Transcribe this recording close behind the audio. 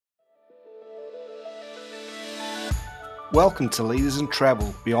Welcome to Leaders in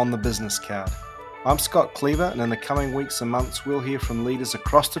Travel Beyond the Business Card. I'm Scott Cleaver, and in the coming weeks and months we'll hear from leaders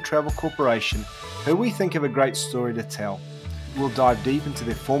across the travel corporation who we think have a great story to tell. We'll dive deep into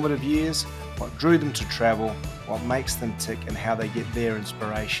their formative years, what drew them to travel, what makes them tick, and how they get their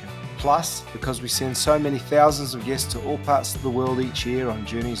inspiration. Plus, because we send so many thousands of guests to all parts of the world each year on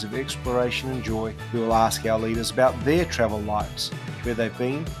journeys of exploration and joy, we will ask our leaders about their travel lives, where they've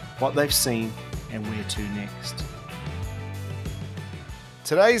been, what they've seen, and where to next.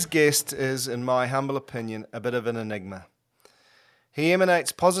 Today's guest is, in my humble opinion, a bit of an enigma. He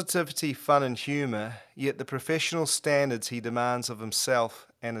emanates positivity, fun and humour, yet the professional standards he demands of himself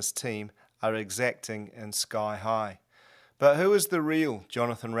and his team are exacting and sky high. But who is the real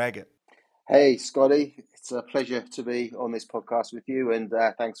Jonathan Raggett? Hey, Scotty. It's a pleasure to be on this podcast with you, and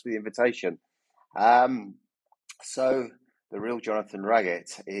thanks for the invitation. So the real Jonathan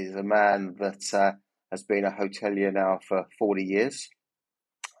Raggett is a man that has been a hotelier now for 40 years.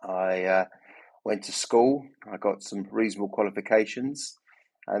 I went to school, I got some reasonable qualifications,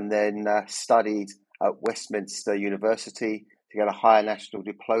 and then studied at Westminster University to get a higher national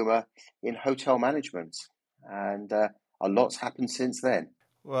diploma in hotel management. And a lot's happened since then.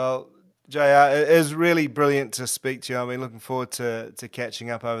 Well, JR, it is really brilliant to speak to you. I've been looking forward to catching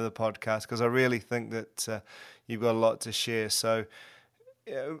up over the podcast because I really think that you've got a lot to share. So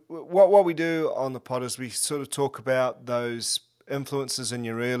what we do on the pod is we sort of talk about those influences in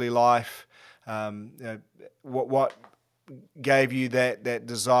your early life, what gave you that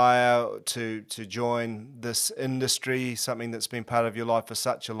desire to join this industry, something that's been part of your life for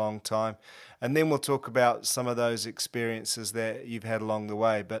such a long time. And then we'll talk about some of those experiences that you've had along the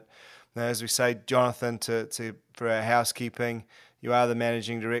way. But as we say, Jonathan, for our housekeeping, you are the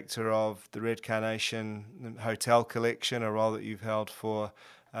managing director of the Red Carnation Hotel Collection, a role that you've held for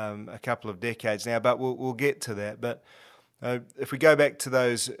a couple of decades now. But we'll get to that. But if we go back to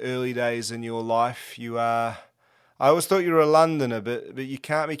those early days in your life, I always thought you were a Londoner, but you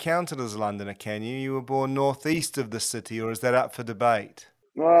can't be counted as a Londoner, can you? You were born northeast of the city, or is that up for debate?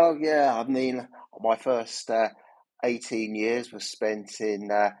 Well, yeah, I mean, my first 18 years was spent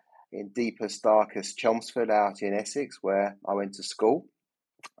in deepest, darkest Chelmsford out in Essex, where I went to school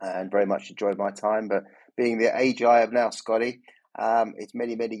and very much enjoyed my time. But being the age I have now, Scotty, it's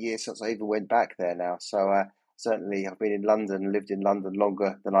many, many years since I even went back there now. So certainly I've been in London, lived in London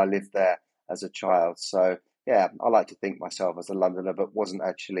longer than I lived there as a child. So yeah, I like to think myself as a Londoner, but wasn't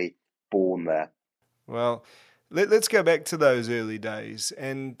actually born there. Well, let's go back to those early days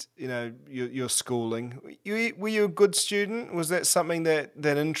and, your schooling. Were you a good student? Was that something that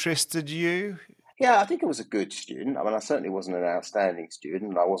interested you? Yeah, I think I was a good student. I mean, I certainly wasn't an outstanding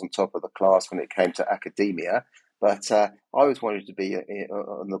student. I wasn't top of the class when it came to academia, but I always wanted to be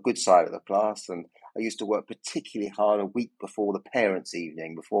on the good side of the class. And I used to work particularly hard a week before the parents'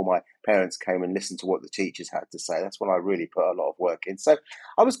 evening, before my parents came and listened to what the teachers had to say. That's when I really put a lot of work in. So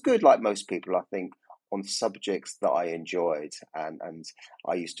I was good, like most people, I think, on subjects that I enjoyed. And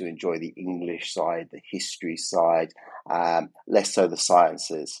I used to enjoy the English side, the history side, less so the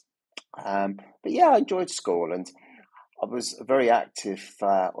sciences. But yeah, I enjoyed school, and I was very active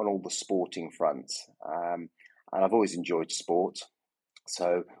on all the sporting fronts. And I've always enjoyed sport,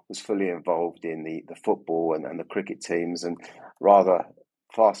 so was fully involved in the football and the cricket teams, and rather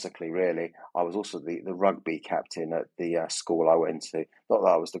farcically, really, I was also the rugby captain at the school I went to. Not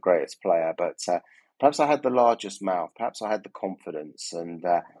that I was the greatest player, but perhaps I had the largest mouth, perhaps I had the confidence, and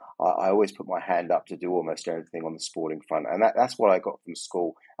I always put my hand up to do almost everything on the sporting front, and that's what I got from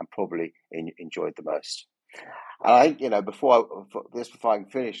school and probably enjoyed the most. And I think, before I can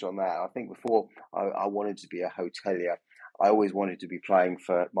finish on that, I think before I wanted to be a hotelier, I always wanted to be playing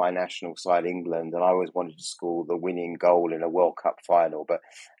for my national side, England, and I always wanted to score the winning goal in a World Cup final. But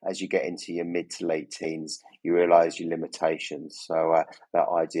as you get into your mid to late teens, you realise your limitations. So that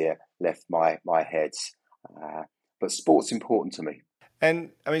idea left my head. But sport's important to me.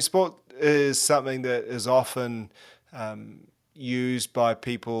 And I mean, sport is something that is often used by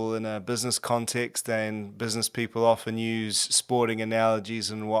people in a business context, and business people often use sporting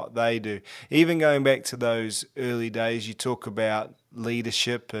analogies in what they do. Even going back to those early days, you talk about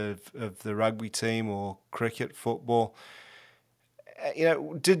leadership of the rugby team or cricket, football.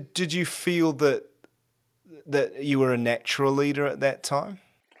 Did you feel that you were a natural leader at that time?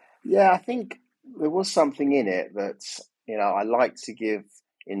 Yeah, I think there was something in it that, I like to give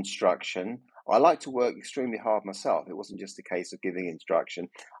instruction. I like to work extremely hard myself. It wasn't just a case of giving instruction.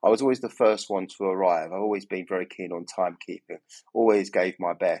 I was always the first one to arrive. I've always been very keen on timekeeping, always gave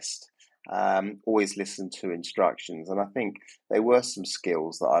my best, always listened to instructions. And I think there were some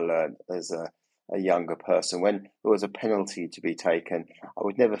skills that I learned as a younger person. When there was a penalty to be taken, I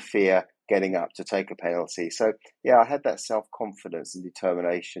would never fear getting up to take a penalty. So, yeah, I had that self confidence and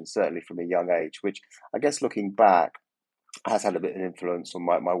determination, certainly from a young age, which I guess looking back has had a bit of influence on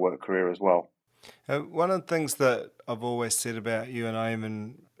my work career as well. One of the things that I've always said about you, and I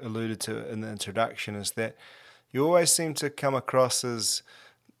even alluded to it in the introduction, is that you always seem to come across as,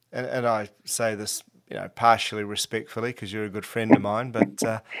 and I say this, partially respectfully because you're a good friend of mine,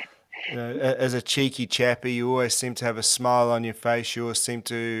 but as a cheeky chappy, you always seem to have a smile on your face. You always seem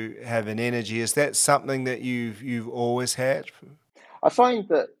to have an energy. Is that something that you've always had? I find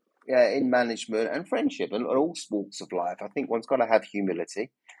that, yeah, in management and friendship and all walks of life, I think one's got to have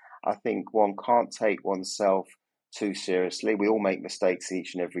humility. I think one can't take oneself too seriously. We all make mistakes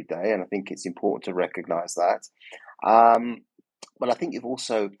each and every day, and I think it's important to recognize that. Um, but I think you've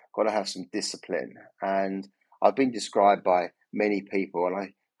also got to have some discipline. And I've been described by many people, and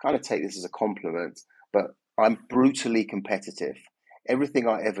I kind of take this as a compliment, but I'm brutally competitive. Everything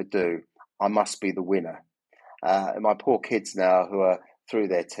I ever do, I must be the winner. And my poor kids now, who are through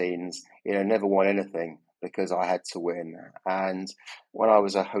their teens, never won anything because I had to win. And when I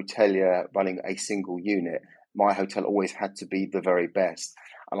was a hotelier running a single unit, my hotel always had to be the very best.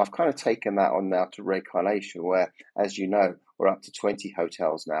 And I've kind of taken that on now to Carnation, where, as you know, we're up to 20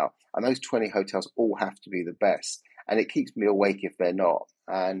 hotels now. And those 20 hotels all have to be the best. And it keeps me awake if they're not.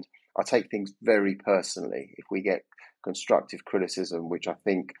 And I take things very personally. If we get constructive criticism, which I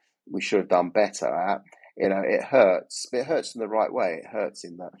think we should have done better at, it hurts, but it hurts in the right way. It hurts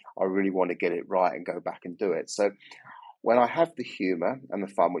in that I really want to get it right and go back and do it. So when I have the humour and the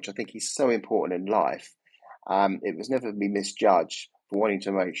fun, which I think is so important in life, it was never be misjudged for wanting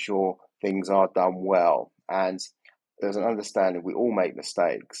to make sure things are done well. And there's an understanding we all make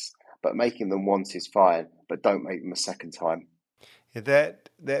mistakes, but making them once is fine, but don't make them a second time. Yeah,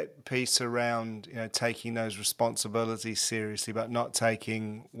 that piece around taking those responsibilities seriously, but not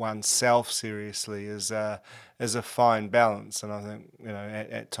taking oneself seriously is a fine balance. And I think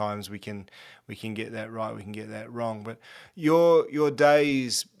at times we can get that right, we can get that wrong. But your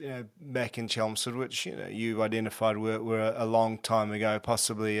days back in Chelmsford, which you've identified were a long time ago,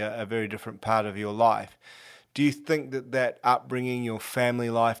 possibly a very different part of your life. Do you think that upbringing, your family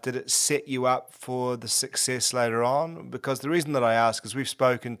life, did it set you up for the success later on? Because the reason that I ask is we've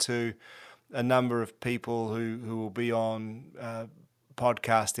spoken to a number of people who will be on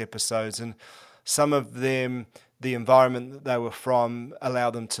podcast episodes, and some of them, the environment that they were from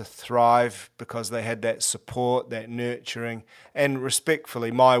allowed them to thrive because they had that support, that nurturing, and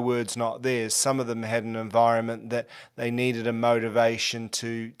respectfully, my words, not theirs. Some of them had an environment that they needed a motivation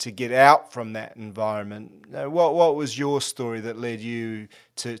to get out from that environment. What was your story that led you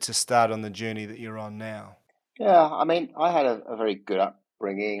to start on the journey that you're on now? Yeah, I mean, I had a very good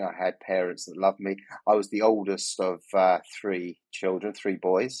upbringing. I had parents that loved me. I was the oldest of three children, three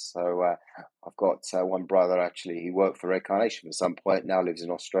boys. So I've got one brother actually. He worked for Carnation at some point. Now lives in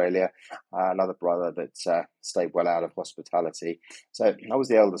Australia. Another brother that stayed well out of hospitality. So I was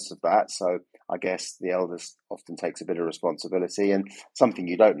the eldest of that. So I guess the eldest often takes a bit of responsibility. And something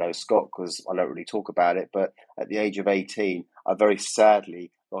you don't know, Scott, because I don't really talk about it. But at the age of 18, I very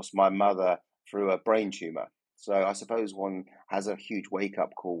sadly lost my mother through a brain tumor. So I suppose one has a huge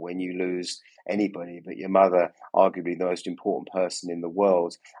wake-up call when you lose anybody, but your mother, arguably the most important person in the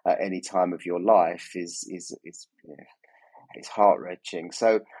world at any time of your life, is it's heart-wrenching.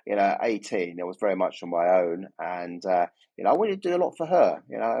 So, 18, I was very much on my own, and I wanted to do a lot for her.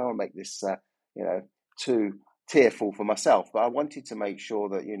 I don't want to make this too tearful for myself, but I wanted to make sure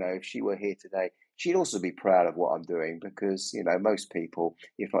that if she were here today, she'd also be proud of what I'm doing because most people,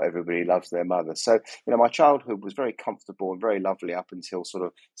 if not everybody, loves their mother. So my childhood was very comfortable and very lovely up until sort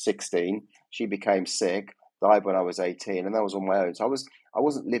of 16. She became sick, died when I was 18, and that was on my own. So I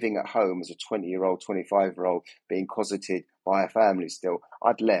wasn't living at home as a 20-year-old, 25-year-old being cosseted by a family still.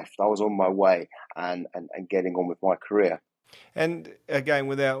 I'd left. I was on my way and getting on with my career. And again,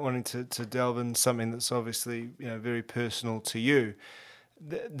 without wanting to delve in something that's obviously very personal to you,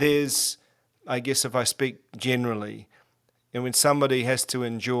 there's, I guess, if I speak generally, and when somebody has to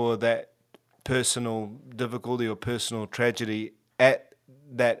endure that personal difficulty or personal tragedy at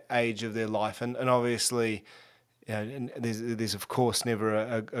that age of their life, and obviously, and there's of course never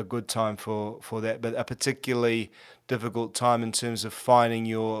a good time for that, but a particularly difficult time in terms of finding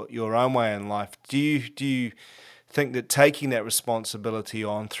your own way in life. Do you think that taking that responsibility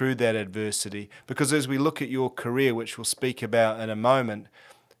on through that adversity, because as we look at your career, which we'll speak about in a moment,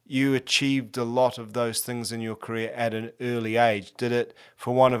 you achieved a lot of those things in your career at an early age. Did it,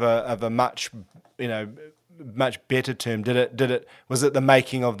 for one of a much better term, was it the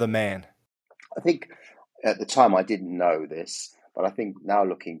making of the man? I think at the time I didn't know this, but I think now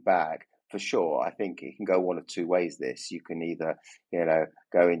looking back, for sure, I think it can go one of two ways. This you can either,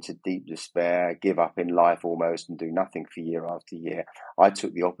 go into deep despair, give up in life almost, and do nothing for year after year. I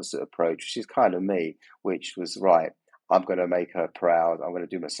took the opposite approach, which is kind of me, which was right. I'm going to make her proud. I'm going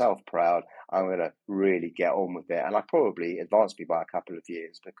to do myself proud. I'm going to really get on with it. And I probably advanced me by a couple of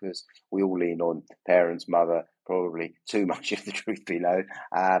years because we all lean on parents, mother, probably too much if the truth be known.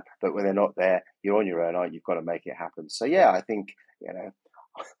 But when they're not there, you're on your own, aren't you? You've got to make it happen. So yeah, I think,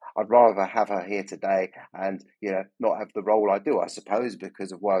 I'd rather have her here today and, not have the role I do, I suppose,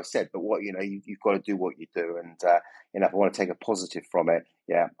 because of what I've said. But you've got to do what you do. And, if I want to take a positive from it,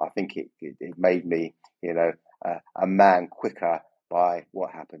 yeah, I think it made me, a man quicker by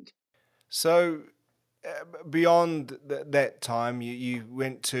what happened. So, beyond that time, you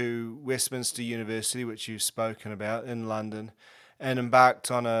went to Westminster University, which you've spoken about in London, and embarked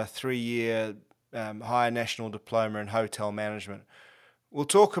on a 3-year higher national diploma in hotel management. We'll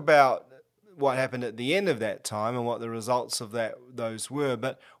talk about what happened at the end of that time and what the results of those were.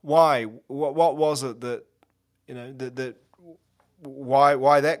 But why? What was it that that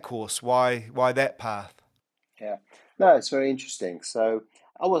why that course? Why that path? Yeah, no, it's very interesting. So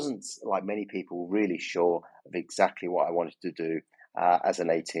I wasn't, like many people, really sure of exactly what I wanted to do as an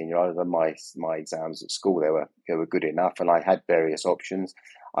 18-year-old. And my exams at school, they were good enough, and I had various options.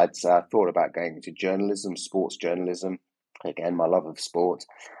 I'd thought about going into journalism, sports journalism. Again, my love of sport.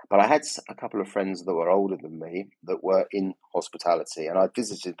 But I had a couple of friends that were older than me that were in hospitality, and I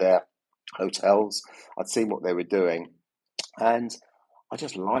visited their hotels. I'd seen what they were doing, and I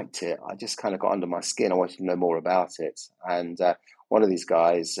just liked it. I just kind of got under my skin. I wanted to know more about it. And one of these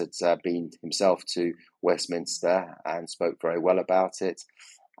guys had been himself to Westminster and spoke very well about it.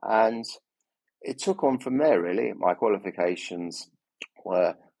 And it took on from there, really. My qualifications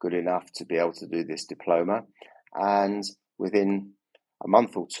were good enough to be able to do this diploma. And within a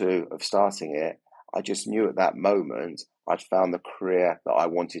month or two of starting it, I just knew at that moment I'd found the career that I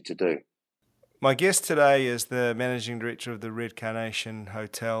wanted to do. My guest today is the managing director of the Red Carnation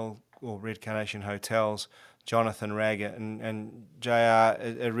Hotel, or Red Carnation Hotels, Jonathan Raggett. And JR,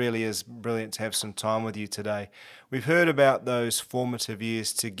 it really is brilliant to have some time with you today. We've heard about those formative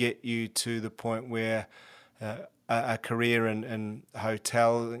years to get you to the point where a career in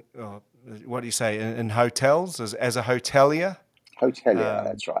hotel, or what do you say, in hotels, as a hotelier? Hotelier, Um,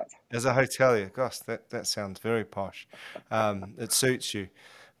 that's right. as a hotelier, gosh, that sounds very posh. It suits you.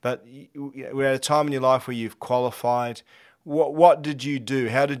 But we're at a time in your life where you've qualified. What did you do?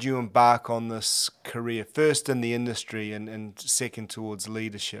 How did you embark on this career, first in the industry and second towards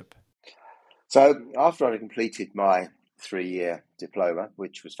leadership? So after I completed my 3-year diploma,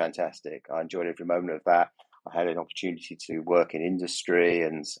 which was fantastic, I enjoyed every moment of that. I had an opportunity to work in industry,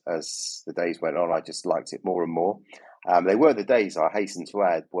 and as the days went on, I just liked it more and more. They were the days, I hasten to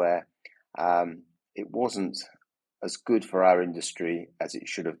add, where it wasn't as good for our industry as it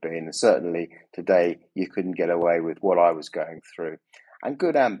should have been. And certainly today, you couldn't get away with what I was going through, and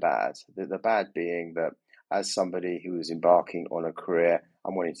good and bad. The bad being that as somebody who was embarking on a career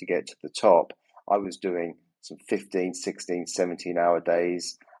and wanting to get to the top, I was doing some 15, 16, 17-hour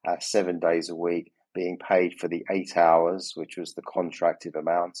days, 7 days a week, being paid for the 8 hours, which was the contracted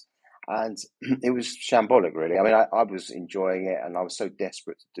amount. And it was shambolic, really. I mean, I was enjoying it, and I was so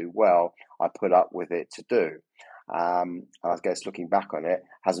desperate to do well, I put up with it to do. I guess looking back on it,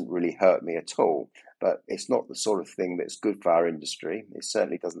 hasn't really hurt me at all. But it's not the sort of thing that's good for our industry. It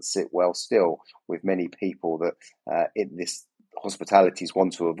certainly doesn't sit well still with many people that in this hospitalities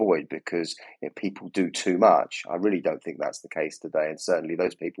want to avoid, because if people do too much. I really don't think that's the case today. And certainly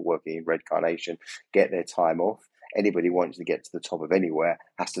those people working in Red Carnation get their time off. Anybody wanting to get to the top of anywhere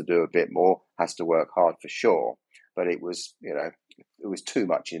has to do a bit more, has to work hard for sure. But it was too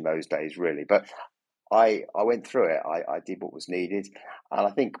much in those days, really. But I went through it. I did what was needed. And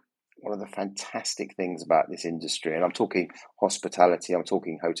I think one of the fantastic things about this industry, and I'm talking hospitality, I'm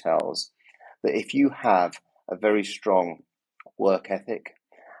talking hotels, that if you have a very strong work ethic,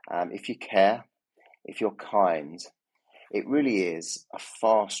 if you care, if you're kind, it really is a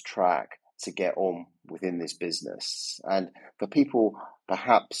fast track to get on within this business. And for people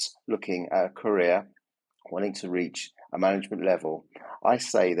perhaps looking at a career, wanting to reach a management level, I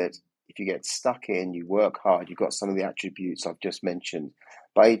say that if you get stuck in, you work hard, you've got some of the attributes I've just mentioned,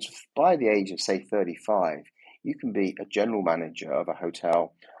 by the age of, say, 35, you can be a general manager of a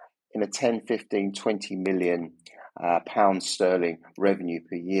hotel in a 10, 15, 20 million pounds sterling revenue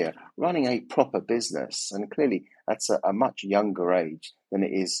per year, running a proper business. And clearly, that's a much younger age than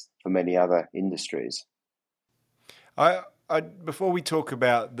it is for many other industries. Before we talk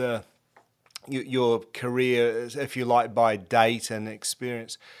about the your career, if you like, by date and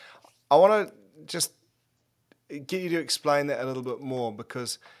experience. I want to just get you to explain that a little bit more,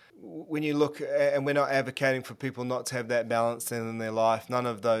 because when you look at, and we're not advocating for people not to have that balance in their life, none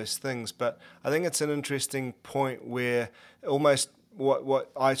of those things, but I think it's an interesting point where almost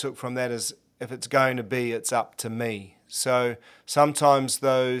what I took from that is, if it's going to be, it's up to me. So sometimes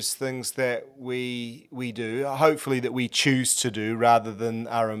those things that we do, hopefully that we choose to do rather than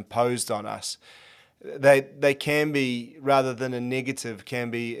are imposed on us, they can be, rather than a negative, can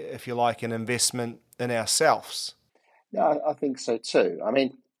be, if you like, an investment in ourselves. Yeah, I think so too. I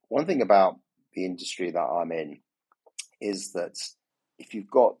mean, one thing about the industry that I'm in is that if you've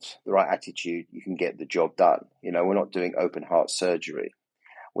got the right attitude, you can get the job done. You know, we're not doing open heart surgery.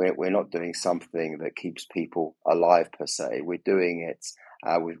 We're not doing something that keeps people alive per se. We're doing it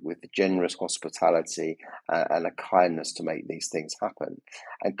with generous hospitality and a kindness to make these things happen.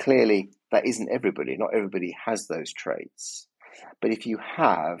 And clearly, that isn't everybody. Not everybody has those traits. But if you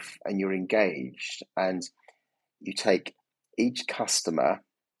have, and you're engaged, and you take each customer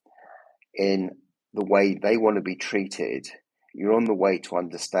in the way they want to be treated, you're on the way to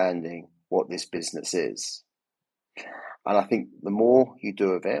understanding what this business is. And I think the more you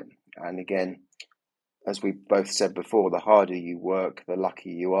do of it, and again, as we both said before, the harder you work, the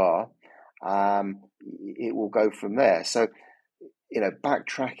luckier you are. It will go from there. So,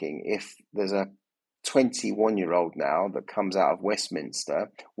 backtracking, if there's a 21-year-old now that comes out of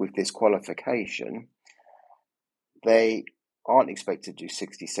Westminster with this qualification, they aren't expected to do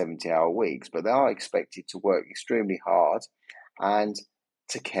 60, 70-hour weeks, but they are expected to work extremely hard and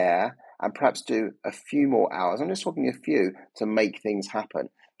to care and perhaps do a few more hours. I'm just talking a few to make things happen.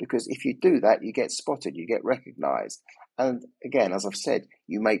 Because if you do that, you get spotted, you get recognized. And again, as I've said,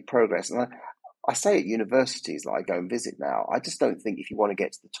 you make progress. And I say at universities that I go and visit now, I just don't think if you want to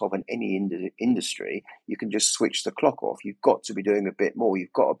get to the top in any industry, you can just switch the clock off. You've got to be doing a bit more.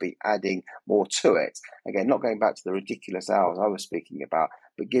 You've got to be adding more to it. Again, not going back to the ridiculous hours I was speaking about,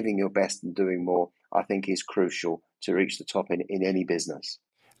 but giving your best and doing more, I think is crucial to reach the top in any business.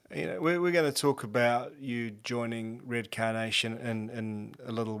 We're going to talk about you joining Red Carnation in a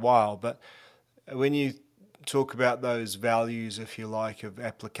little while, but when you talk about those values, if you like, of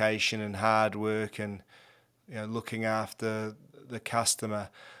application and hard work and looking after the customer,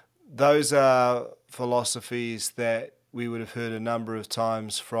 those are philosophies that we would have heard a number of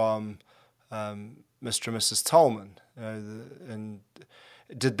times from Mr. and Mrs. Tolman. And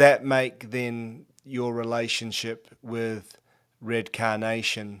did that make then your relationship with Red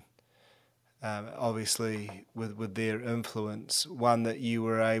Carnation, obviously with their influence, one that you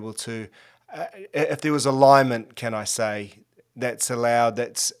were able to, if there was alignment, can I say, that's allowed,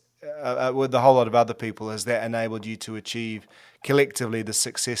 that's with a whole lot of other people, has that enabled you to achieve collectively the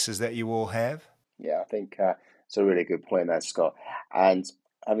successes that you all have? Yeah, I think it's a really good point there, Scott. And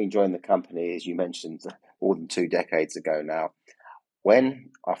having joined the company, as you mentioned, more than 2 decades ago now, when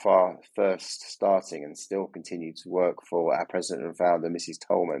I first starting and still continue to work for our president and founder, Mrs.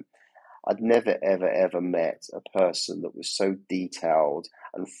 Tolman, I'd never, ever, ever met a person that was so detailed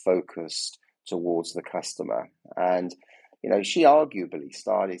and focused towards the customer. And, she arguably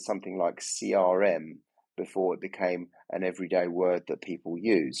started something like CRM before it became an everyday word that people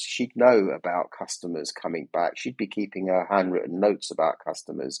use. She'd know about customers coming back. She'd be keeping her handwritten notes about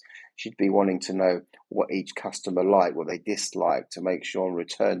customers. She'd be wanting to know what each customer liked, what they disliked, to make sure on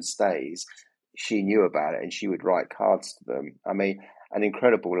return stays she knew about it and she would write cards to them. I mean, an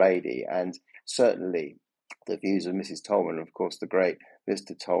incredible lady, and certainly the views of Mrs. Tolman, of course, the great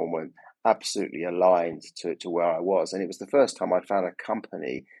Mr. Tolman, absolutely aligned to where I was. And it was the first time I'd found a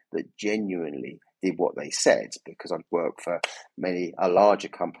company that genuinely did what they said, because I'd worked for a larger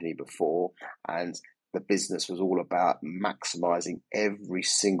company before, and the business was all about maximizing every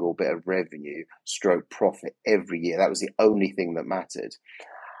single bit of revenue stroke profit every year. That was the only thing that mattered.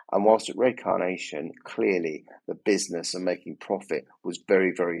 And whilst at Red Carnation, clearly the business and making profit was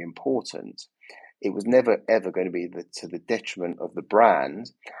very, very important, it was never ever going to be to the detriment of the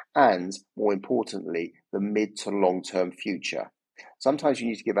brand and, more importantly, the mid to long term future. Sometimes you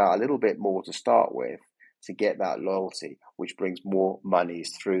need to give out a little bit more to start with to get that loyalty, which brings more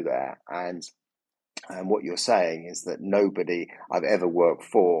monies through there. And what you're saying is that nobody I've ever worked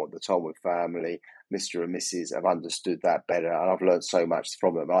for, the Tolman family, Mr. and Mrs., have understood that better. And I've learned so much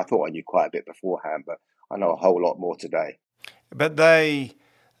from them. I thought I knew quite a bit beforehand, but I know a whole lot more today. But they,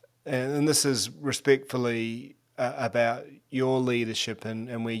 and this is respectfully about your leadership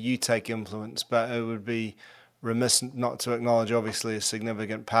and where you take influence, but it would be remiss not to acknowledge, obviously, a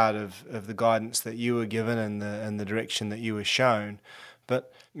significant part of the guidance that you were given and the direction that you were shown.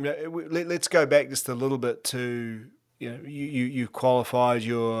 But Let's go back just a little bit to, you qualified,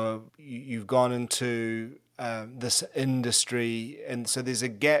 you've gone into this industry, and so there's a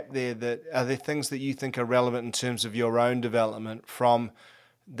gap there. That are there things that you think are relevant in terms of your own development from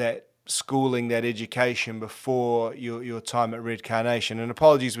that schooling, that education before your time at Red Carnation? And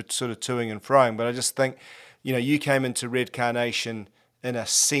apologies with sort of toing and froing, but I just think, you came into Red Carnation in a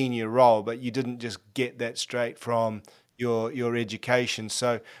senior role, but you didn't just get that straight from your education.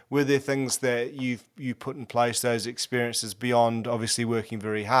 So were there things that you put in place, those experiences beyond obviously working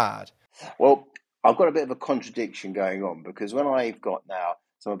very hard? Well, I've got a bit of a contradiction going on because when I've got now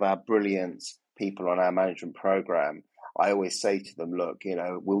some of our brilliant people on our management program, I always say to them, look,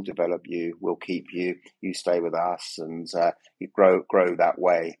 we'll develop you, we'll keep you, you stay with us, and you grow that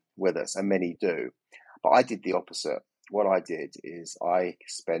way with us, and many do. But I did the opposite. What I did is I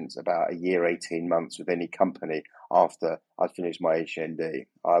spent about a year, 18 months with any company after I'd finished my HND.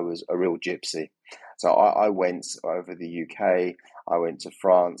 I was a real gypsy. So I went over the UK, I went to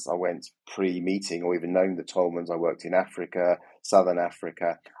France, I went pre-meeting or even knowing the Tolmans. I worked in Africa, Southern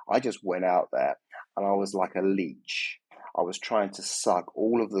Africa. I just went out there and I was like a leech. I was trying to suck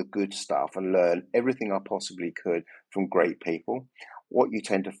all of the good stuff and learn everything I possibly could from great people. What you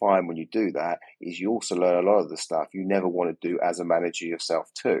tend to find when you do that is you also learn a lot of the stuff you never want to do as a manager yourself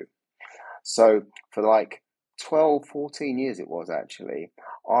too. So for like 12, 14 years it was actually,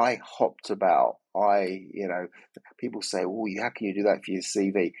 I hopped about. People say, well, how can you do that for your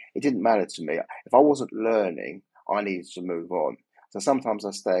CV? It didn't matter to me. If I wasn't learning, I needed to move on. So sometimes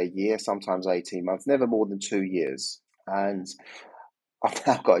I stay a year, sometimes 18 months, never more than 2 years. And I've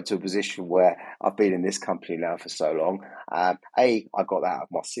now got into a position where I've been in this company now for so long. I got that out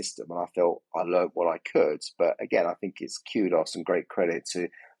of my system and I felt I learned what I could. But again, I think it's kudos and great credit to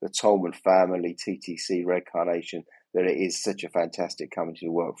the Tolman family, TTC, Red Carnation, that it is such a fantastic company to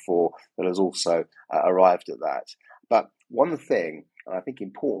work for that has also arrived at that. But one thing, and I think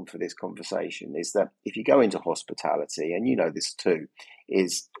important for this conversation, is that if you go into hospitality, and you know this too,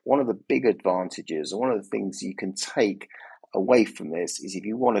 is one of the big advantages, or one of the things you can take away from this is if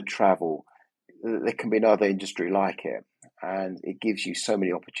you want to travel, there can be no other industry like it, and it gives you so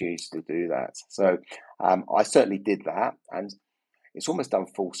many opportunities to do that. So I certainly did that, and it's almost done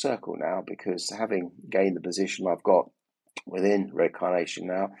full circle now because having gained the position I've got within Red Carnation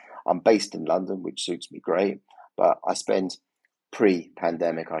now, I'm based in London, which suits me great, but I spend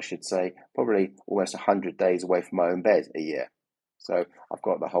pre-pandemic, I should say, probably almost 100 days away from my own bed a year. So I've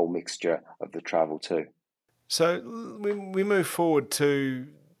got the whole mixture of the travel too. So we move forward to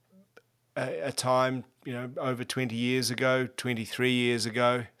a time, over 20 years ago, 23 years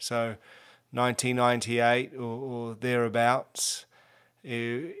ago, so 1998 or thereabouts.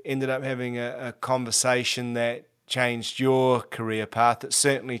 You ended up having a conversation that changed your career path. It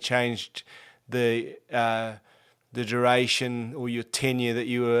certainly changed the duration or your tenure that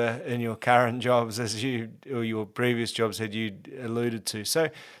you were in your current jobs, or your previous jobs, had you alluded to. So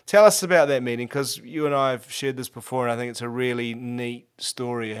tell us about that meeting, because you and I have shared this before, and I think it's a really neat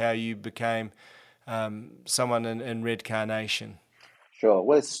story how you became someone in Red Carnation. Sure.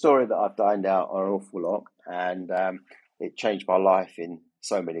 Well, it's a story that I've dined out on an awful lot, and it changed my life in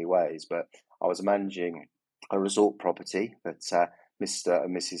so many ways. But I was managing a resort property that Mr.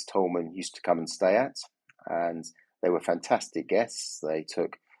 and Mrs. Tolman used to come and stay at, and they were fantastic guests. They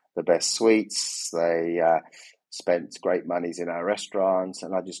took the best suites. They spent great monies in our restaurants,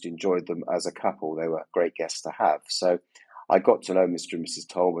 and I just enjoyed them as a couple. They were great guests to have. So I got to know Mr. and Mrs.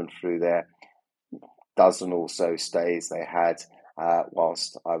 Tolman through their dozen or so stays they had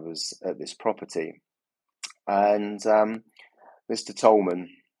whilst I was at this property. And Mr. Tolman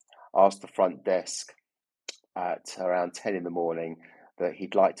asked the front desk at around 10 in the morning that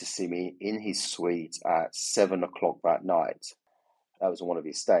he'd like to see me in his suite at 7 o'clock that night. That was on one of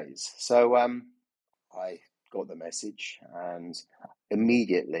his stays. So I got the message, and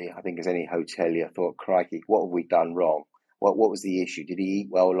immediately, I think as any hotelier, thought, crikey, what have we done wrong? What was the issue? Did he eat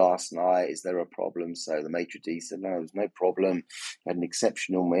well last night? Is there a problem? So the maitre d' said, no, there's no problem. He had an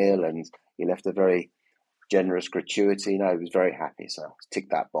exceptional meal and he left a very generous gratuity. No, he was very happy. So tick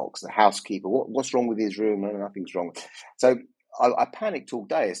that box. The housekeeper, what's wrong with his room? No, nothing's wrong. So I panicked all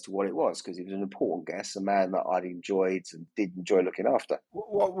day as to what it was, because he was an important guest, a man that I'd enjoyed and did enjoy looking after.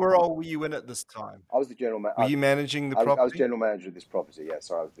 What role were you in at this time? I was the general Were you managing the I was property? general manager of this property.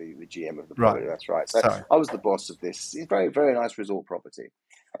 Yes, I was the GM of the Right. property. That's right. So Sorry. I was the boss of this very, very nice resort property.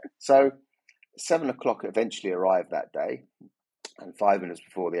 So 7 o'clock eventually arrived that day, and 5 minutes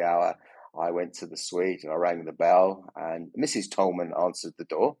before the hour, I went to the suite and I rang the bell, and Mrs. Tolman answered the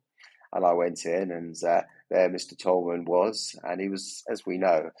door. And I went in, and there Mr. Tolman was, and he was, as we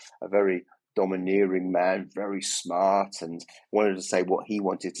know, a very domineering man, very smart, and wanted to say what he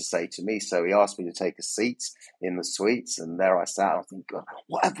wanted to say to me. So he asked me to take a seat in the suites, and there I sat. I think,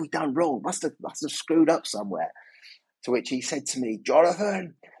 what have we done wrong? Must have screwed up somewhere. To which he said to me,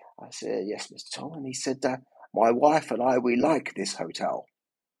 Jonathan. I said, yes, Mr. Tolman. He said, my wife and I, we like this hotel.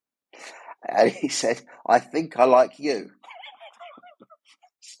 And he said, I think I like you.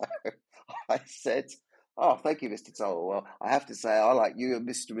 So I said, oh, thank you, Mr. Toll. Well, I have to say, I like you and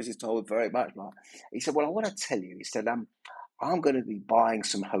Mrs. Toll very much. He said, well, I want to tell you, he said, I'm going to be buying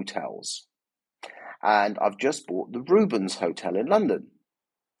some hotels. And I've just bought the Rubens Hotel in London.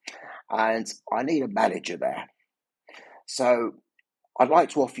 And I need a manager there. So I'd like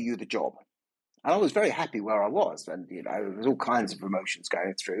to offer you the job. And I was very happy where I was. And, there was all kinds of emotions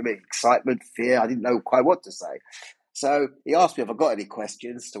going through me, excitement, fear. I didn't know quite what to say. So he asked me if I got any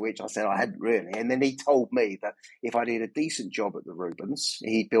questions, to which I said I hadn't really. And then he told me that if I did a decent job at the Rubens,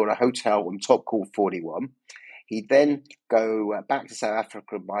 he'd build a hotel on Top Court 41. He'd then go back to South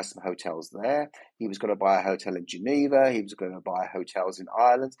Africa and buy some hotels there. He was going to buy a hotel in Geneva. He was going to buy hotels in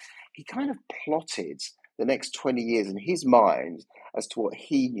Ireland. He kind of plotted the next 20 years in his mind as to what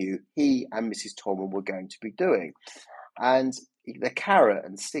he knew he and Mrs. Tolman were going to be doing. And the carrot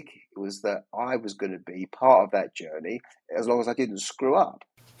and stick was that I was going to be part of that journey as long as I didn't screw up.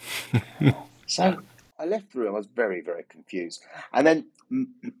 So I left the room. I was very, very confused. And then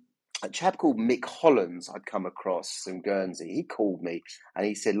a chap called Mick Hollands I'd come across in Guernsey. He called me and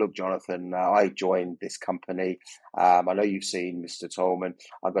he said, look, Jonathan, I joined this company. I know you've seen Mr. Tolman.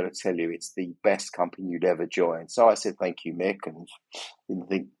 I've got to tell you, it's the best company you'd ever join. So I said, thank you, Mick, and didn't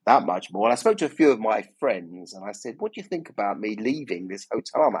think that much more. And I spoke to a few of my friends and I said, what do you think about me leaving this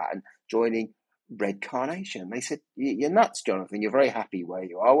hotel I'm at and joining Red Carnation? They said, you're nuts, Jonathan. You're very happy where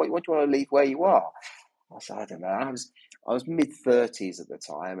you are. What do you want to leave where you are? I said, I don't know. I was mid-30s at the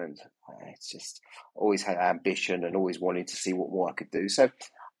time, and it's just always had ambition and always wanted to see what more I could do. So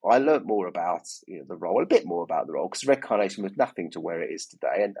I learnt more about the role, a bit more about the role, because Red Carnation was nothing to where it is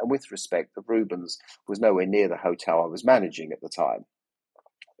today. And with respect, the Rubens was nowhere near the hotel I was managing at the time.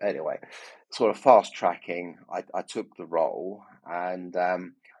 Anyway, sort of fast tracking, I took the role, and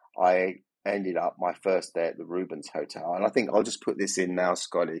I ended up my first day at the Rubens Hotel. And I think I'll just put this in now,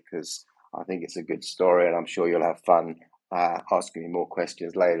 Scotty, because I think it's a good story, and I'm sure you'll have fun asking me more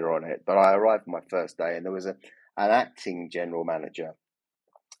questions later on it. But I arrived my first day, and there was an acting general manager,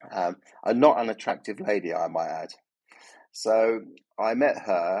 a not unattractive lady, I might add. So I met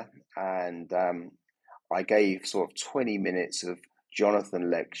her, and I gave sort of 20 minutes of Jonathan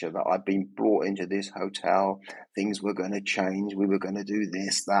lecture that I'd been brought into this hotel. Things were going to change. We were going to do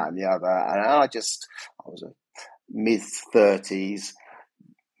this, that, and the other. And I was a mid-30s.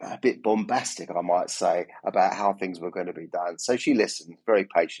 A bit bombastic, I might say, about how things were going to be done. So she listened very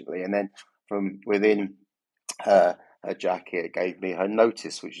patiently, and then from within her jacket gave me her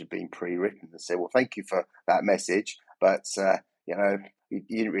notice, which had been pre-written, and said, well, thank you for that message, but you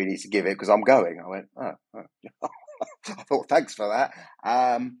didn't really need to give it because I'm going. I went, oh. I thought, thanks for that.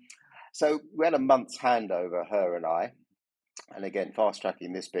 So we had a month's handover, her and I. And again, fast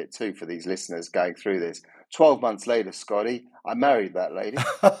tracking this bit too for these listeners going through this. 12 months later, Scotty, I married that lady.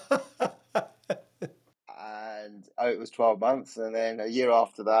 And it was 12 months. And then a year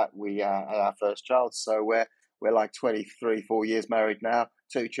after that, we had our first child. So we're like 4 years married now,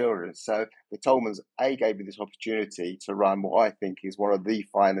 2 children. So the Tolmans, gave me this opportunity to run what I think is one of the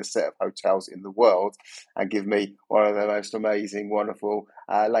finest set of hotels in the world and give me one of the most amazing, wonderful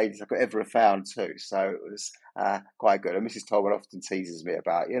ladies I could ever have found too. So it was quite good. And Mrs. Tolman often teases me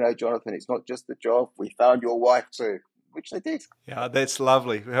about, Jonathan, it's not just the job. We found your wife too, which they did. Yeah, that's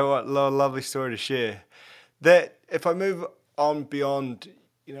lovely. What a lovely story to share. That if I move on beyond,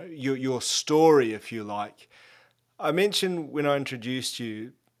 your story, if you like, I mentioned when I introduced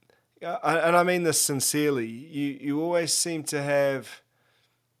you, and I mean this sincerely, you always seem to have,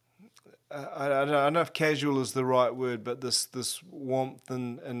 I don't know if casual is the right word, but this warmth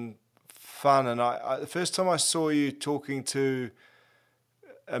and fun. And the first time I saw you talking to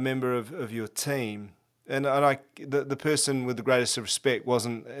a member of your team, and the person with the greatest respect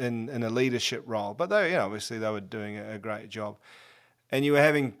wasn't in a leadership role, but they, obviously they were doing a great job, and you were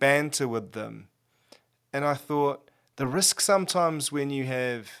having banter with them, and I thought the risk sometimes when you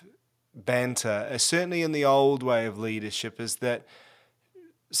have banter, certainly in the old way of leadership, is that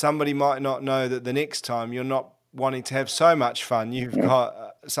somebody might not know that the next time you're not wanting to have so much fun. You've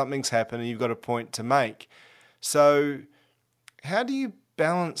got something's happened and you've got a point to make. So how do you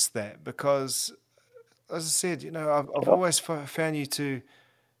balance that? Because, as I said, I've always found you to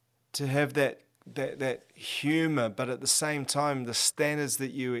to have that humour, but at the same time, the standards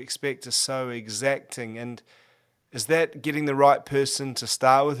that you expect are so exacting. And is that getting the right person to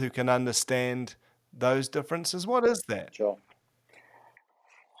start with who can understand those differences? What is that? Sure.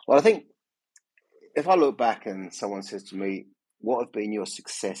 Well, I think if I look back and someone says to me, "What have been your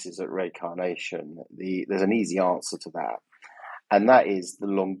successes at Red Carnation?" There's an easy answer to that, and that is the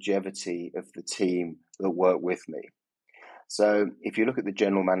longevity of the team that work with me. So, if you look at the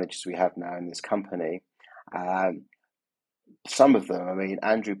general managers we have now in this company, um, some of them, I mean,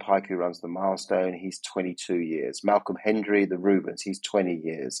 Andrew Pike, who runs the Milestone, he's 22 years. Malcolm Hendry, the Rubens, he's 20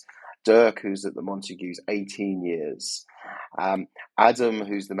 years. Dirk, who's at the Montagues, 18 years. Um, Adam,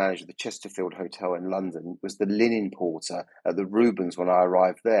 who's the manager of the Chesterfield Hotel in London, was the linen porter at the Rubens when I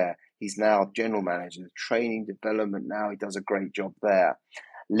arrived there. He's now general manager of training development now. He does a great job there.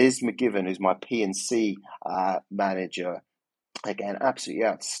 Liz McGiven, who's my P&C manager, again, absolutely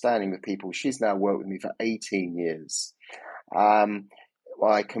outstanding with people. She's now worked with me for 18 years. Um,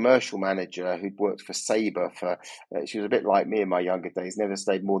 my commercial manager, who'd worked for Sabre she was a bit like me in my younger days, never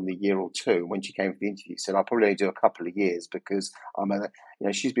stayed more than a year or two. When she came for the interview, said, "I'll probably only do a couple of years because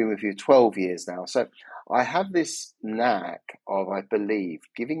she's been with you 12 years now." So I have this knack of, I believe,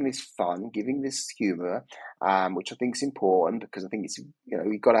 giving this fun, giving this humour, which I think is important because I think it's,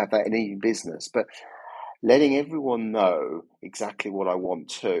 you've got to have that in any business, but letting everyone know exactly what I want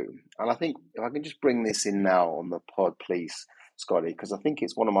to. And I think if I can just bring this in now on the pod, please, Scotty, because I think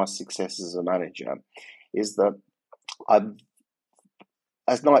it's one of my successes as a manager, is that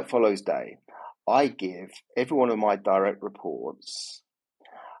as night follows day, I give every one of my direct reports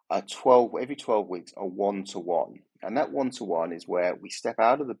every 12 weeks a one-to-one. And that one-to-one is where we step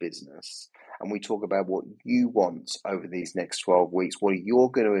out of the business and we talk about what you want over these next 12 weeks, what you're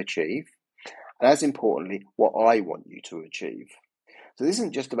going to achieve, and as importantly, what I want you to achieve. So this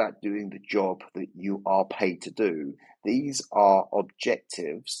isn't just about doing the job that you are paid to do. These are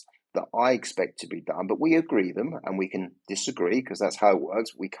objectives that I expect to be done, but we agree them and we can disagree because that's how it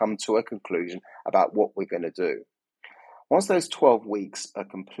works. We come to a conclusion about what we're going to do. Once those 12 weeks are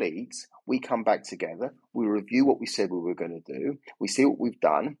complete, we come back together, we review what we said we were going to do, we see what we've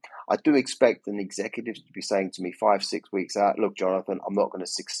done. I do expect an executive to be saying to me 5-6 weeks out, "Look, Jonathan, I'm not going to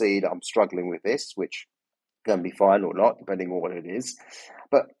succeed, I'm struggling with this," which can be fine or not, depending on what it is.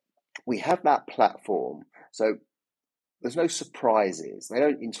 But we have that platform, so there's no surprises. They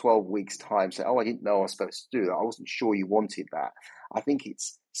don't in 12 weeks' time say, "Oh, I didn't know I was supposed to do that. I wasn't sure you wanted that." I think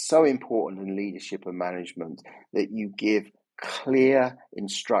it's so important in leadership and management that you give clear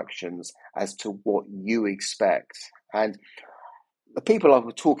instructions as to what you expect. And the people I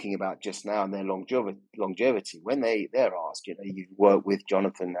was talking about just now and their longevity, when they're asked, you've worked with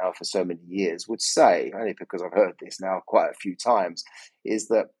Jonathan now for so many years, would say, only because I've heard this now quite a few times, is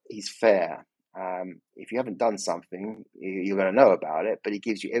that he's fair. If you haven't done something, you're going to know about it, but he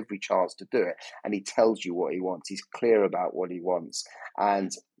gives you every chance to do it. And he tells you what he wants. He's clear about what he wants.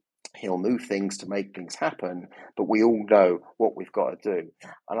 And he'll move things to make things happen, but we all know what we've got to do.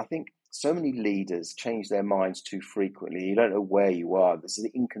 And I think so many leaders change their minds too frequently. You don't know where you are. There's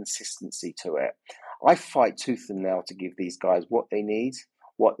an inconsistency to it. I fight tooth and nail to give these guys what they need.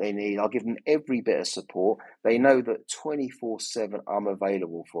 I'll give them every bit of support. They know that 24/7 I'm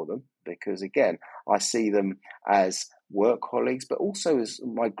available for them because, again, I see them as work colleagues, but also as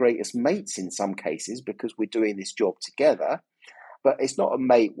my greatest mates in some cases because we're doing this job together. But it's not a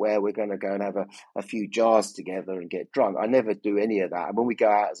mate where we're going to go and have a few jars together and get drunk. I never do any of that. And when we go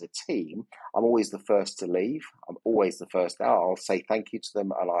out as a team, I'm always the first to leave. I'm always the first out. I'll say thank you to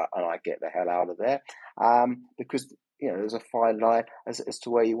them and I get the hell out of there because there's a fine line as to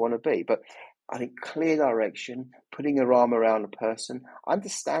where you want to be. But I think clear direction, putting your arm around a person,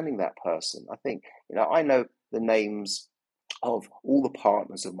 understanding that person. I think, I know the names of all the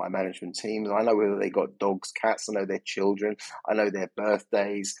partners of my management teams. I know whether they got dogs, cats, I know their children, I know their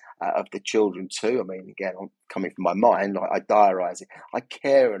birthdays of the children too. I mean, again, I'm coming from my mind, I diarise it. I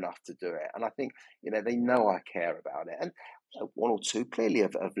care enough to do it. And I think, they know I care about it. And one or two clearly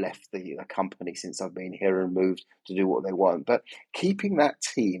have left the company since I've been here and moved to do what they want. But keeping that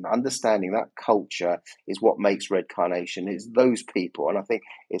team, understanding that culture is what makes Red Carnation. It's those people. And I think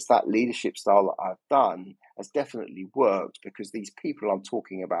it's that leadership style that I've done has definitely worked because these people I'm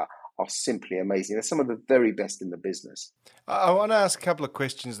talking about are simply amazing. They're some of the very best in the business. I want to ask a couple of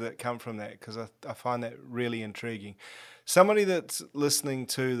questions that come from that because I find that really intriguing. Somebody that's listening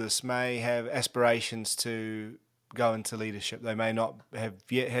to this may have aspirations to go into leadership. They may not have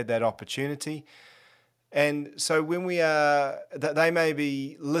yet had that opportunity. And so when they may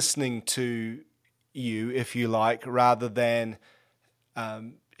be listening to you, if you like, rather than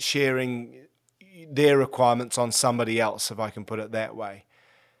sharing their requirements on somebody else, if I can put it that way.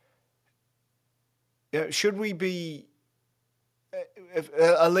 Should we be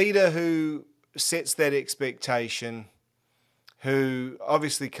a leader who sets that expectation, who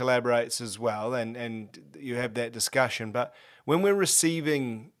obviously collaborates as well, and you have that discussion, but when we're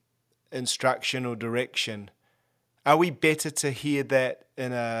receiving instruction or direction, are we better to hear that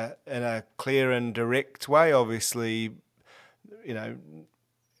in a clear and direct way? Obviously,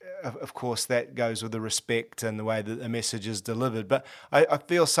 of course, that goes with the respect and the way that the message is delivered. But I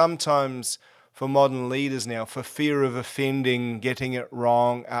feel sometimes for modern leaders now, for fear of offending, getting it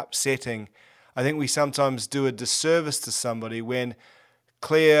wrong, upsetting, I think we sometimes do a disservice to somebody when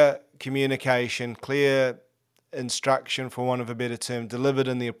clear communication, clear instruction, for want of a better term, delivered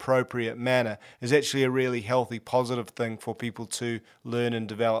in the appropriate manner is actually a really healthy, positive thing for people to learn and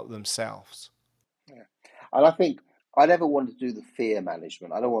develop themselves. Yeah. And I think I never want to do the fear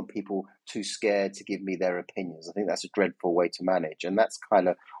management. I don't want people too scared to give me their opinions. I think that's a dreadful way to manage. And that's kind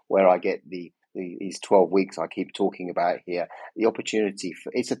of where I get these 12 weeks I keep talking about here, the opportunity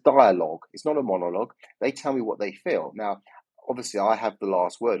for, it's a dialogue. It's not a monologue. They tell me what they feel. Now, obviously, I have the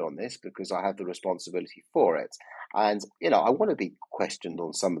last word on this because I have the responsibility for it. And, I want to be questioned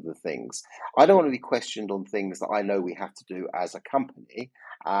on some of the things. I don't want to be questioned on things that I know we have to do as a company.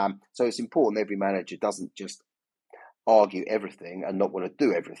 So it's important every manager doesn't just argue everything and not want to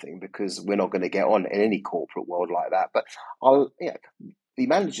do everything, because we're not going to get on in any corporate world like that. But the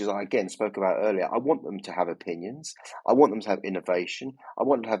managers I again spoke about earlier, I want them to have opinions. I want them to have innovation. I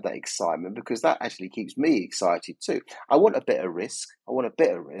want them to have that excitement, because that actually keeps me excited too. I want a bit of risk.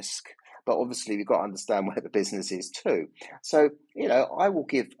 But obviously we've got to understand where the business is too. So, I will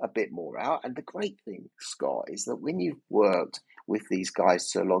give a bit more out. And the great thing, Scott, is that when you've worked with these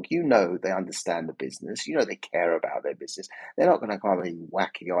guys so long, they understand the business, they care about their business. They're not going to have any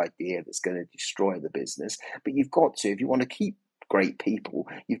wacky idea that's going to destroy the business. But you've got to, if you want to keep great people,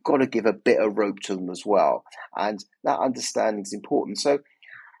 you've got to give a bit of rope to them as well. And that understanding is important. So,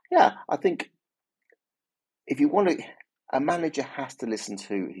 I think if you want to, a manager has to listen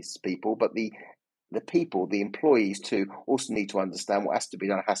to his people, but the people, the employees too, also need to understand what has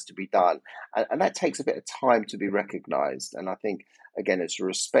to be done. And that takes a bit of time to be recognised. And I think, again, it's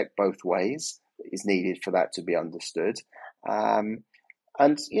respect both ways is needed for that to be understood. But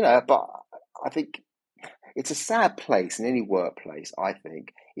I think it's a sad place in any workplace, I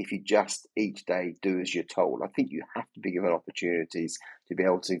think, if you just each day do as you're told. I think you have to be given opportunities to be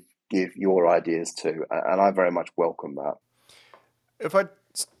able to give your ideas too. And I very much welcome that. If I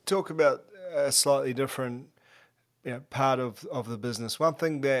talk about a slightly different part of the business, one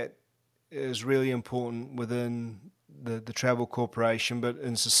thing that is really important within the travel corporation, but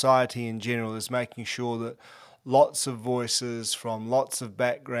in society in general, is making sure that lots of voices from lots of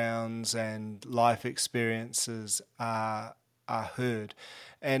backgrounds and life experiences are heard.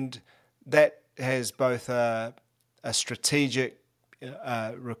 And that has both a strategic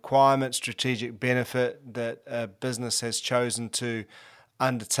requirement, strategic benefit, that a business has chosen to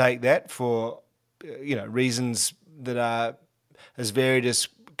undertake that for reasons that are as varied as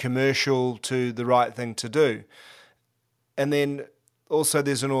commercial to the right thing to do. And then also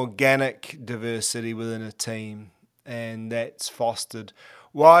there's an organic diversity within a team, and that's fostered.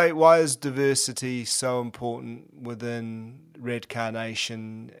 Why is diversity so important within Red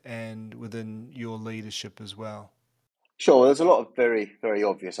Carnation and within your leadership as well? Sure, there's a lot of very, very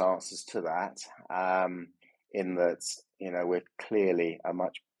obvious answers to that, in that, we're clearly a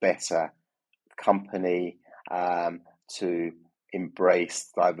much better company to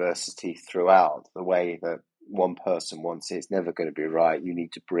embrace diversity throughout. The way that one person wants it, it's never going to be right. You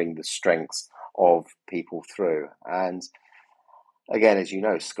need to bring the strengths of people through. And again, as you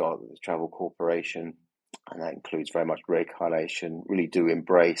know, Scott, the Travel Corporation, and that includes very much Red Carnation, really do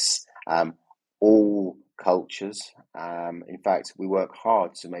embrace all cultures. In fact, we work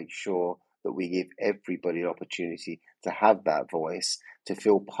hard to make sure that we give everybody an opportunity to have that voice, to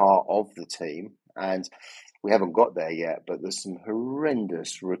feel part of the team. And we haven't got there yet, but there's some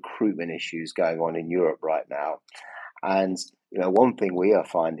horrendous recruitment issues going on in Europe right now. And one thing we are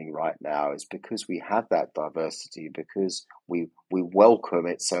finding right now is, because we have that diversity, because we welcome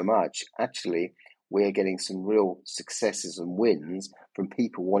it so much, actually, we're getting some real successes and wins from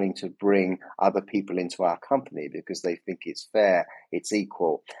people wanting to bring other people into our company because they think it's fair, it's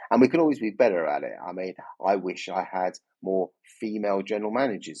equal. And we can always be better at it. I mean, I wish I had more female general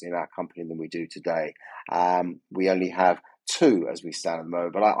managers in our company than we do today. We only have two as we stand at the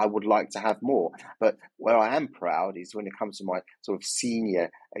moment, but I would like to have more. But where I am proud is when it comes to my sort of senior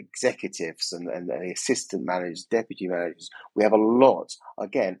executives and the assistant managers, deputy managers. We have a lot,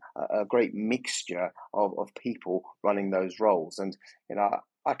 again, a great mixture of people running those roles. And,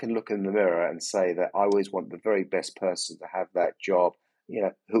 I can look in the mirror and say that I always want the very best person to have that job,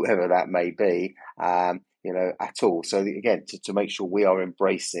 whoever that may be, at all. So again, to make sure we are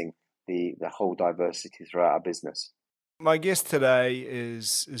embracing the whole diversity throughout our business. My guest today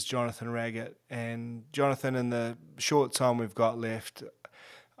is Jonathan Raggett, and Jonathan, in the short time we've got left,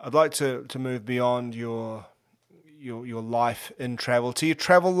 I'd like to move beyond your life in travel to your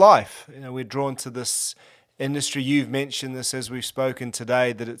travel life. We're drawn to this industry. You've mentioned this as we've spoken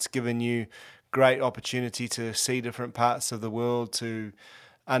today, that it's given you great opportunity to see different parts of the world, to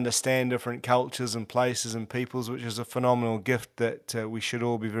understand different cultures and places and peoples, which is a phenomenal gift that we should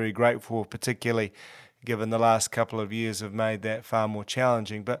all be very grateful for, particularly given the last couple of years have made that far more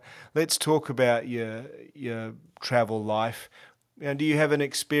challenging. But let's talk about your travel life. Do you have an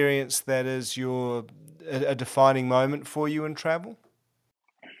experience that is a defining moment for you in travel?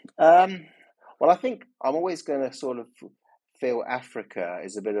 Um, well, I think I'm always going to sort of feel Africa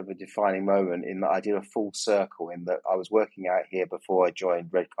is a bit of a defining moment in that I did a full circle in that I was working out here before I joined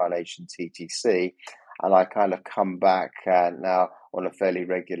Red Carnation TTC, and I kind of come back now on a fairly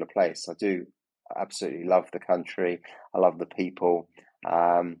regular place. I do absolutely love the country. I love the people.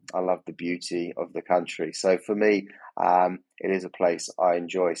 I love the beauty of the country. So for me, it is a place I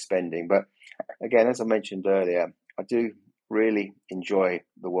enjoy spending. But again, as I mentioned earlier, I do really enjoy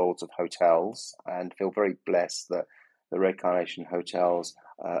the worlds of hotels and feel very blessed that the Red Carnation hotels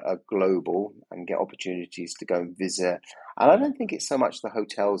are global and get opportunities to go and visit. And I don't think it's so much the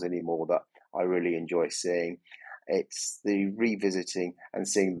hotels anymore that I really enjoy seeing. It's the revisiting and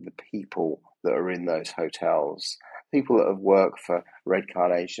seeing the people that are in those hotels. People that have worked for Red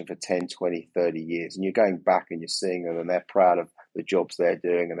Carnation for 10, 20, 30 years, and you're going back and you're seeing them and they're proud of the jobs they're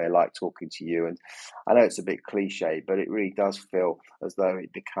doing and they like talking to you. And I know it's a bit cliche, but it really does feel as though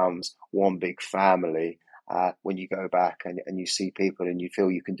it becomes one big family when you go back and you see people and you feel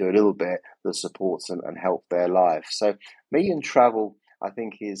you can do a little bit that supports and help their life. So me and travel, I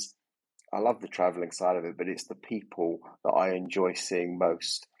think I love the traveling side of it, but it's the people that I enjoy seeing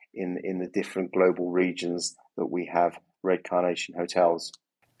most in the different global regions that we have Red Carnation hotels.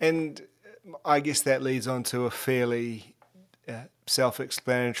 And I guess that leads on to a fairly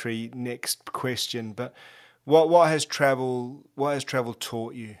self-explanatory next question. But what has travel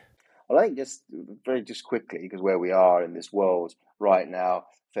taught you? Well, I think just quickly, because where we are in this world right now,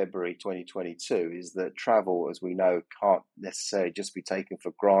 February 2022, is that travel, as we know, can't necessarily just be taken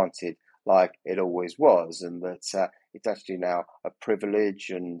for granted like it always was, and that it's actually now a privilege.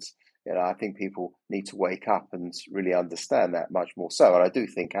 And I think people need to wake up and really understand that much more so. And I do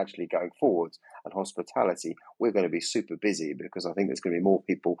think actually going forward at hospitality, we're going to be super busy because I think there's going to be more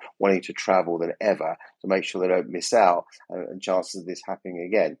people wanting to travel than ever to make sure they don't miss out and chances of this happening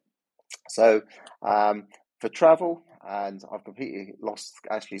again. So for travel, and I've completely lost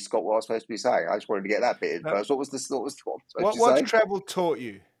actually, Scott, what I was supposed to be saying. I just wanted to get that bit in No. first. What was I supposed What to what's say? travel taught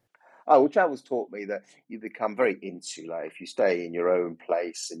you? Oh, well, travel's taught me that you become very insular if you stay in your own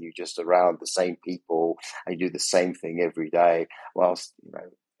place and you're just around the same people and you do the same thing every day. Whilst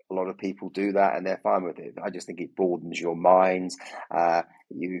a lot of people do that and they're fine with it. I just think it broadens your mind.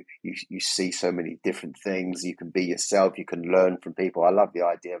 You see so many different things. You can be yourself. You can learn from people. I love the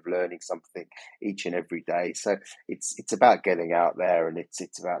idea of learning something each and every day. So it's about getting out there and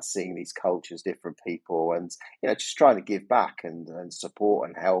it's about seeing these cultures, different people, and just trying to give back and support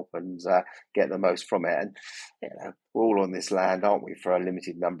and help and get the most from it. And we're all on this land, aren't we, for a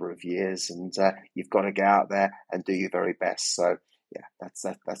limited number of years, and you've got to get out there and do your very best. So yeah,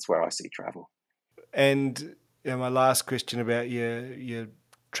 that's where I see travel. And my last question about your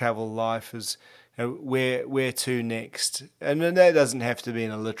travel life is, where to next? And then that doesn't have to be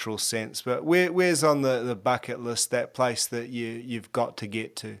in a literal sense, but where's on the bucket list that place that you've got to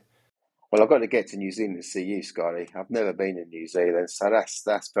get to? Well, I've got to get to New Zealand to see you, Scotty. I've never been in New Zealand, so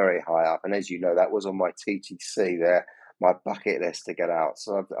that's very high up. And as you know, that was on my TTC there, my bucket list to get out.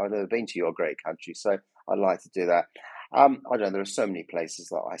 So I've never been to your great country, so I'd like to do that. I don't know, there are so many places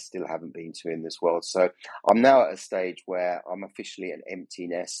that I still haven't been to in this world. So I'm now at a stage where I'm officially an empty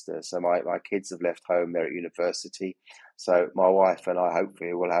nester. So my kids have left home, they're at university. So my wife and I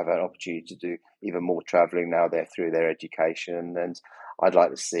hopefully will have an opportunity to do even more travelling now they're through their education. And I'd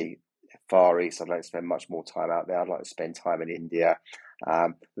like to see Far East. I'd like to spend much more time out there. I'd like to spend time in India.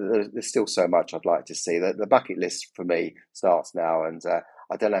 There's still so much I'd like to see. The bucket list for me starts now, and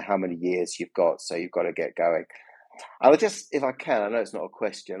I don't know how many years you've got, so you've got to get going. I'll just, if I can, I know it's not a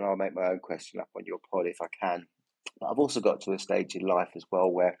question, I'll make my own question up on your pod if I can. But I've also got to a stage in life as well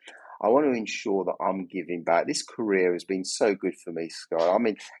where I want to ensure that I'm giving back. This career has been so good for me, Scott. I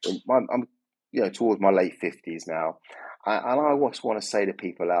mean, I'm towards my late 50s now, and I just want to say to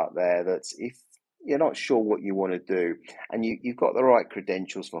people out there that if you're not sure what you want to do, and you've got the right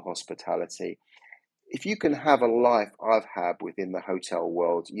credentials for hospitality, if you can have a life I've had within the hotel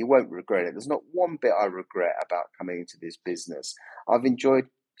world, you won't regret it. There's not one bit I regret about coming into this business. I've enjoyed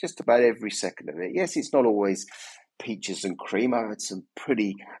just about every second of it. Yes, it's not always peaches and cream. I've had some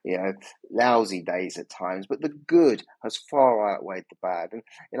pretty, lousy days at times, but the good has far outweighed the bad. And,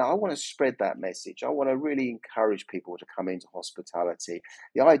 I want to spread that message. I want to really encourage people to come into hospitality.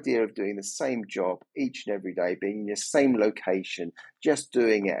 The idea of doing the same job each and every day, being in the same location, just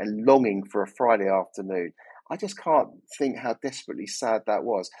doing it and longing for a Friday afternoon. I just can't think how desperately sad that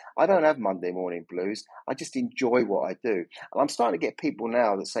was. I don't have Monday morning blues. I just enjoy what I do. And I'm starting to get people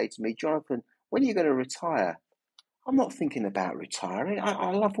now that say to me, Jonathan, when are you going to retire? I'm not thinking about retiring.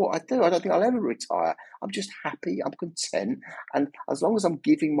 I love what I do. I don't think I'll ever retire. I'm just happy. I'm content. And as long as I'm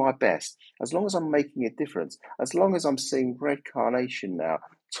giving my best, as long as I'm making a difference, as long as I'm seeing red carnation now,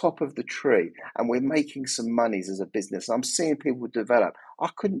 top of the tree, and we're making some monies as a business, I'm seeing people develop, I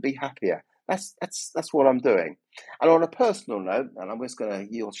couldn't be happier. That's what I'm doing. And on a personal note, and I'm just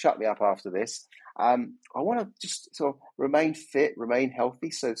you'll shut me up after this. I want to just sort of remain fit, remain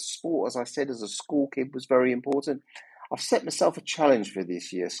healthy. So sport, as I said, as a school kid was very important. I've set myself a challenge for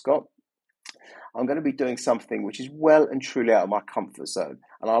this year, Scott. I'm going to be doing something which is well and truly out of my comfort zone.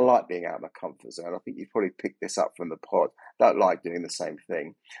 And I like being out of my comfort zone. I think you've probably picked this up from the pod. Don't like doing the same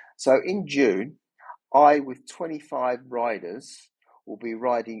thing. So in June, with 25 riders, will be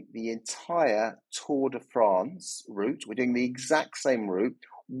riding the entire Tour de France route. We're doing the exact same route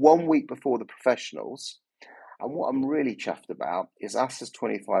 1 week before the professionals. And what I'm really chuffed about is us as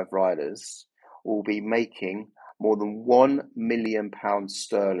 25 riders will be making more than £1 million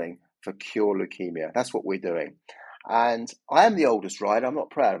sterling for cure leukemia. That's what we're doing. And I am the oldest rider. I'm not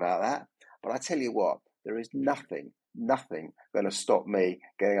proud about that. But I tell you what, there is nothing going to stop me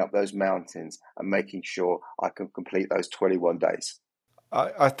getting up those mountains and making sure I can complete those 21 days.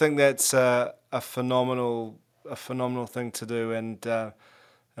 I think that's a phenomenal thing to do, and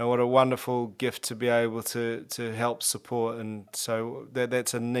what a wonderful gift to be able to help support. And so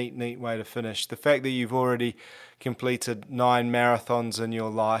that's a neat way to finish. The fact that you've already completed 9 marathons in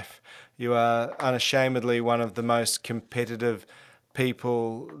your life, you are unashamedly one of the most competitive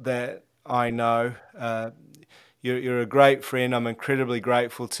people that I know. You're a great friend. I'm incredibly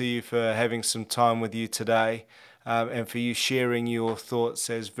grateful to you for having some time with you today. And for you sharing your thoughts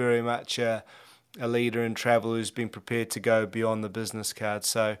as very much a leader in travel who's been prepared to go beyond the business card.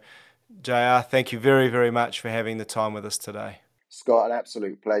 So, JR, thank you very, very much for having the time with us today. Scott, an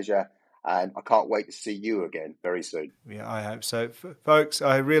absolute pleasure. And I can't wait to see you again very soon. Yeah, I hope so. Folks,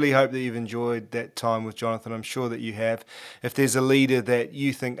 I really hope that you've enjoyed that time with Jonathan. I'm sure that you have. If there's a leader that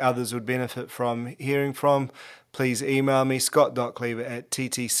you think others would benefit from hearing from, please email me,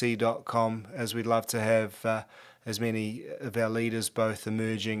 scott.cleaver@ttc.com, as we'd love to have as many of our leaders, both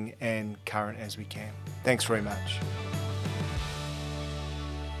emerging and current, as we can. Thanks very much.